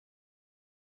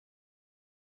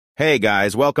Hey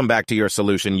guys, welcome back to Your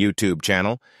Solution YouTube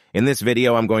channel. In this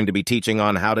video, I'm going to be teaching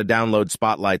on how to download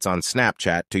spotlights on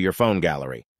Snapchat to your phone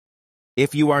gallery.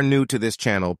 If you are new to this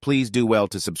channel, please do well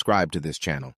to subscribe to this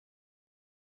channel.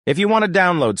 If you want to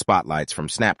download spotlights from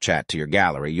Snapchat to your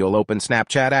gallery, you'll open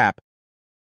Snapchat app.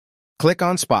 Click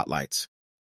on Spotlights.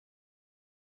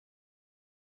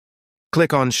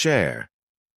 Click on Share.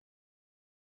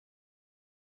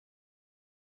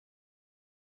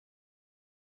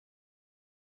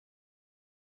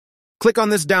 Click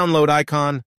on this download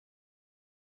icon.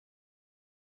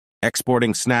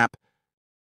 Exporting Snap.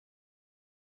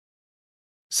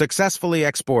 Successfully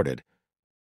exported.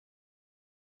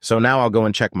 So now I'll go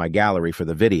and check my gallery for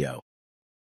the video.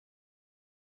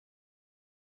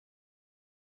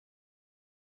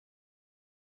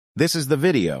 This is the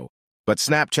video, but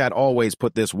Snapchat always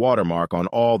put this watermark on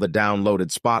all the downloaded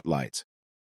spotlights.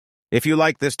 If you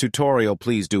like this tutorial,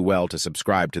 please do well to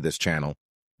subscribe to this channel.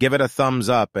 Give it a thumbs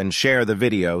up and share the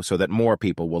video so that more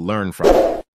people will learn from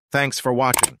it. Thanks for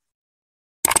watching.